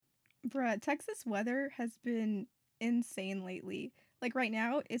Bruh, Texas weather has been insane lately. Like right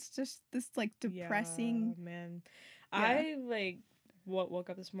now, it's just this like Yeah, depressing. man. Yeah. I like woke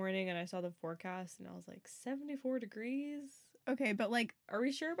up this morning and I saw the forecast and I was like 74 degrees. Okay, but like Are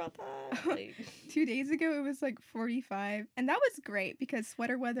we sure about that? Like 2 days ago, it was like 45, and that was great because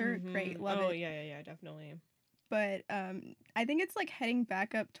sweater weather, great, mhm. love Oh, it. yeah, yeah, yeah, definitely. But I think it's like heading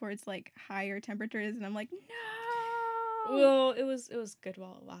back up towards like higher temperatures, and I'm like, no. Well, it was good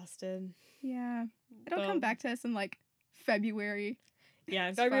while it lasted. Yeah, it'll come But back to us in like February. yeah, in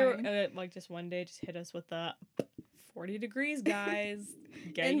It's February, fine. like just one day, just hit us with the 40 degrees, guys.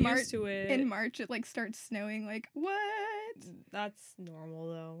 Get in March, used to in it. March, it like starts snowing. Like what? That's normal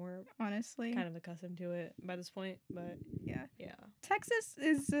though. We're Honestly, kind of accustomed to it by this point, but yeah. yeah. Texas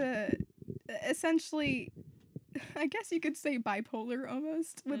is essentially, I guess you could say bipolar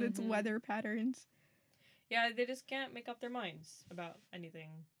almost with its Mhm. weather patterns. Yeah, they just can't make up their minds about anything.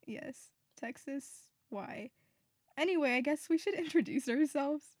 Yes, Texas. Why? Anyway, I guess we should introduce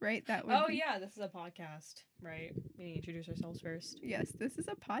ourselves, right? That would Oh be. yeah, this is a podcast, right? We need to introduce ourselves first. Yes, this is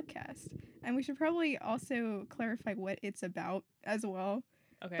a podcast. And we should probably also clarify what it's about as well.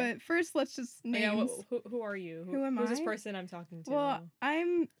 Okay. But first, let's just Oh yeah, names. who are you? Who am Who's this I? person I'm talking Well, to?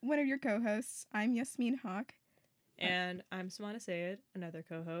 I'm one of your co hosts. I'm Yasmin Hawk. Uh, And I'm Samana Sayed, another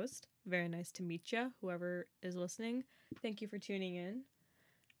co-host. Very nice to meet you, whoever is listening. Thank you for tuning in.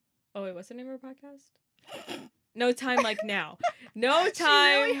 Oh wait, what's the name of our podcast? No time like now. No she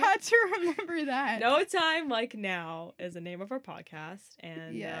really time. had to remember that. No time like now is the name of our podcast,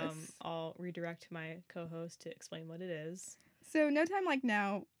 and Yes. I'll redirect my co-host to explain what it is. So, No Time Like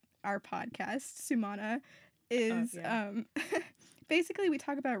Now, our podcast, Sumana, is Yeah. basically we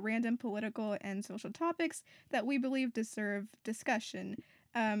talk about random political and social topics that we believe deserve discussion.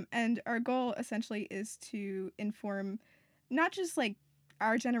 And our goal essentially is to inform not just like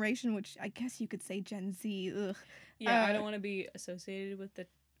our generation, which I guess you could say Gen Z. Ugh. Yeah, I don't want to be associated with the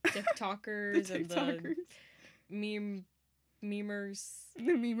The TikTokers and the TikTokers, meme memers. the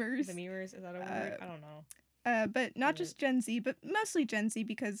memers. The memers, is that a word? I don't know. But not just Gen Z, but mostly Gen Z,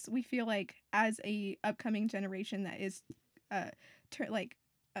 because we feel like as a upcoming generation that is, uh, like,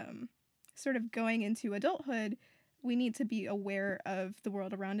 um, sort of going into adulthood, we need to be aware of the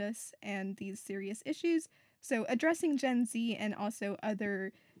world around us and these serious issues. So addressing Gen Z and also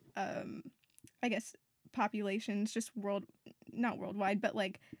other, um, I guess, populations, just not worldwide, but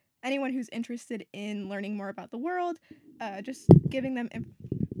like anyone who's interested in learning more about the world, just giving them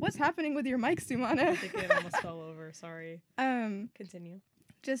what's happening with your mic, Sumana? I think it almost fell over. Sorry. Continue.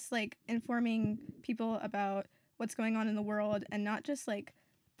 Just like informing people about what's going on in the world and not just like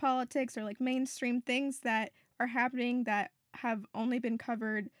politics or like mainstream things that are happening that have only been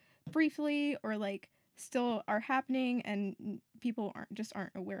covered briefly or like still are happening and people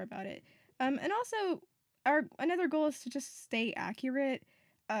aren't aware about it. And also our another goal is to just stay accurate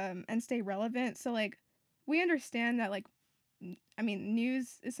and stay relevant. So like we understand that like I mean,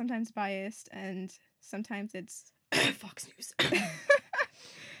 news is sometimes biased and sometimes it's Fox News.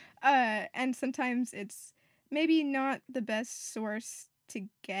 and sometimes it's maybe not the best source to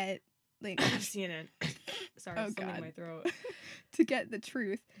get like CNN. Sorry, oh something in god my throat. to get the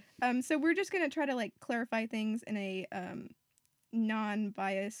truth. So we're just gonna try to like clarify things in a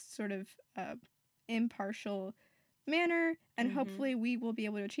non-biased sort of impartial manner, and hopefully we will be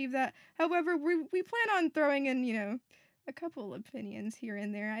able to achieve that. However, we plan on throwing in a couple opinions here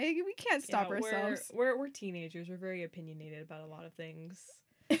and there. We can't stop Yeah, ourselves. we're teenagers. We're very opinionated about a lot of things.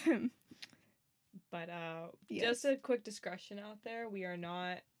 But Yes. just a quick discretion out there: we are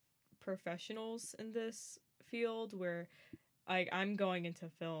not professionals in this field. We're like I'm going into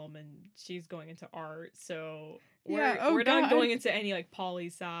film and she's going into art, so we're not going into any like poli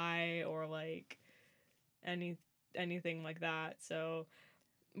sci or like anything like that. So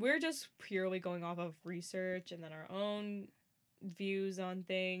we're just purely going off of research and then our own views on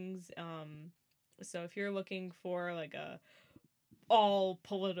things. So if you're looking for like a all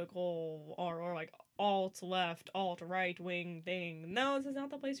political or like alt left, alt right wing thing, no, this is not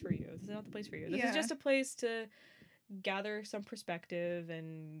the place for you. This is not the place for you. This is just a place to gather some perspective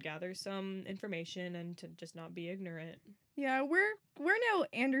and gather some information and to just not be ignorant. Yeah, we're no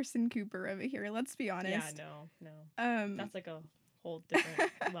Anderson Cooper over here. Let's be honest. Yeah, no. That's like a whole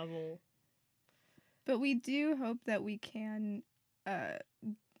different level. But we do hope that we can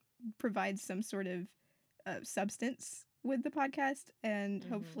provide some sort of substance with the podcast, and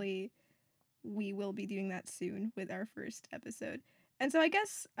hopefully we will be doing that soon with our first episode. And so I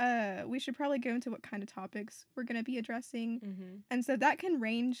guess we should probably go into what kind of topics we're going to be addressing. And so that can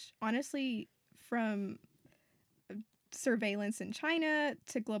range, honestly, from surveillance in China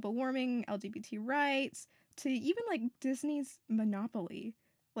to global warming, LGBT rights, to even like Disney's monopoly.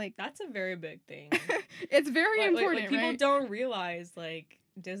 Like That's a very big thing. it's very important, like people right? don't realize like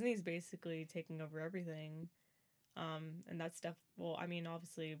Disney's basically taking over everything. And that stuff, well, I mean,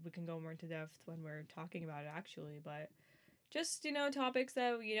 obviously we can go more into depth when we're talking about it actually, but just, topics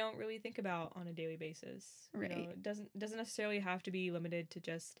that you don't really think about on a daily basis. Right. It doesn't necessarily have to be limited to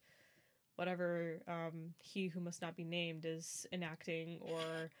just whatever He Who Must Not Be Named is enacting,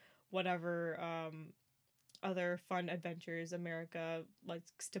 or whatever other fun adventures America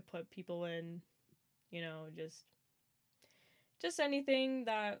likes to put people in, just anything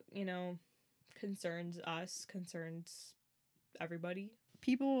that, concerns us, concerns everybody.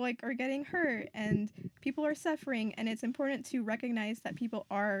 People like are getting hurt and people are suffering, and it's important to recognize that people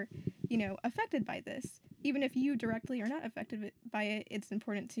are, affected by this. Even if you directly are not affected by it, it's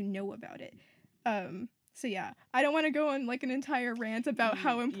important to know about it. So yeah, I don't want to go on like an entire rant about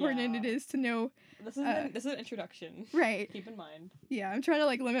how important it is to know. This is an introduction. Right. Keep in mind. Yeah, I'm trying to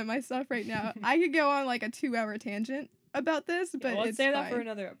like limit myself right now. I could go on like a 2-hour tangent about this, but let's it's say fine. that for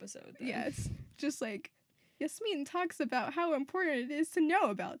another episode. Then. Yes, just like Yasmin talks about how important it is to know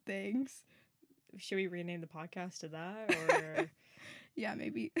about things. Should we rename the podcast to that, or? Yeah,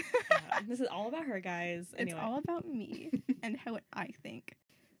 maybe. This is all about her, guys. Anyway. It's all about me and what I think.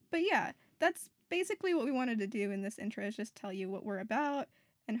 But yeah, that's basically what we wanted to do in this intro, is just tell you what we're about,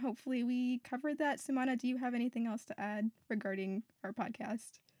 and hopefully we covered that. Samana, do you have anything else to add regarding our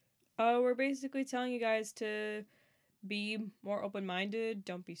podcast? We're basically telling you guys to be more open-minded,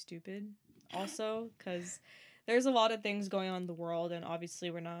 don't be stupid. Also, because there's a lot of things going on in the world, and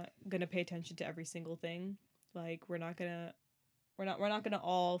obviously we're not gonna pay attention to every single thing. Like we're not gonna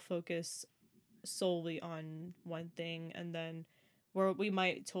all focus solely on one thing, and then we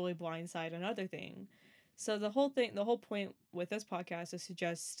might totally blindside another thing. So the whole point with this podcast is to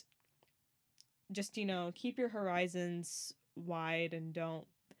just keep your horizons wide, and don't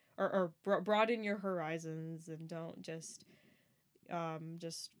or broaden your horizons, and don't just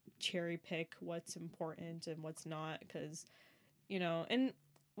cherry pick what's important and what's not, because and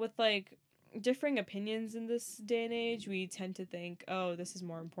with like differing opinions in this day and age, we tend to think, oh, this is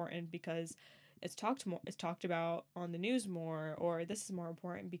more important because it's talked about on the news more, or this is more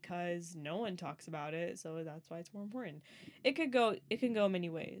important because no one talks about it, so that's why it's more important. It can go many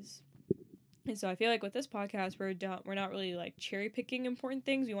ways. And so I feel like with this podcast, we're not really like cherry picking important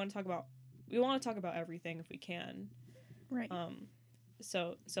things. We want to talk about everything if we can. Right.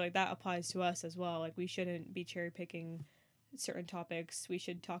 So like that applies to us as well. Like we shouldn't be cherry picking certain topics. We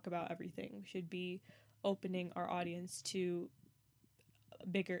should talk about everything. We should be opening our audience to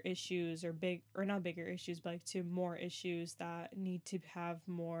bigger issues, or not bigger issues, but like to more issues that need to have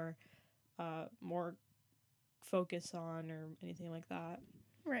more focus on, or anything like that.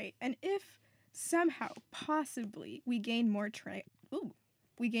 Right. And if somehow possibly we gain more traction.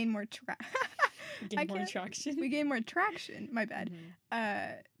 We gain more traction. My bad.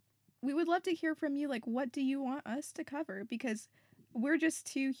 Mm-hmm. We would love to hear from you. Like, what do you want us to cover? Because we're just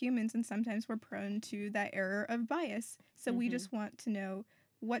two humans, and sometimes we're prone to that error of bias. So we just want to know,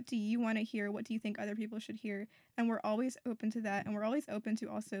 what do you want to hear? What do you think other people should hear? And we're always open to that. And we're always open to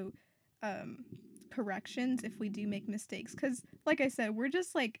also corrections if we do make mistakes. Because, like I said, we're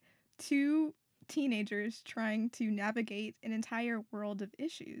just like two teenagers trying to navigate an entire world of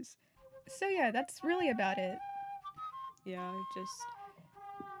issues. So yeah, that's really about it. Yeah, just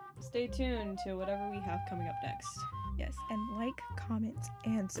stay tuned to whatever we have coming up next. Yes, and like, comment,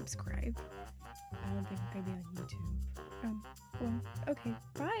 and subscribe. I don't think we're gonna be on YouTube. Well, okay,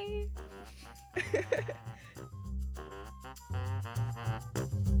 bye!